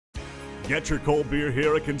Get your cold beer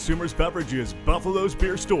here at Consumers Beverages, Buffalo's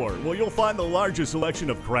beer store, where you'll find the largest selection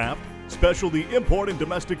of craft, specialty, import, and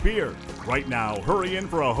domestic beer. Right now, hurry in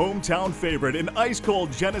for a hometown favorite, an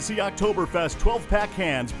ice-cold Genesee Oktoberfest 12-pack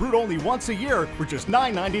cans brewed only once a year for just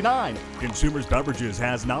 $9.99. Consumers Beverages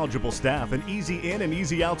has knowledgeable staff and easy in and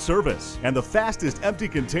easy out service, and the fastest empty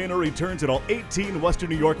container returns at all 18 Western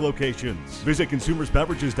New York locations. Visit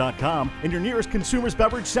consumersbeverages.com and your nearest Consumers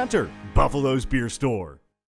Beverage Center, Buffalo's beer store.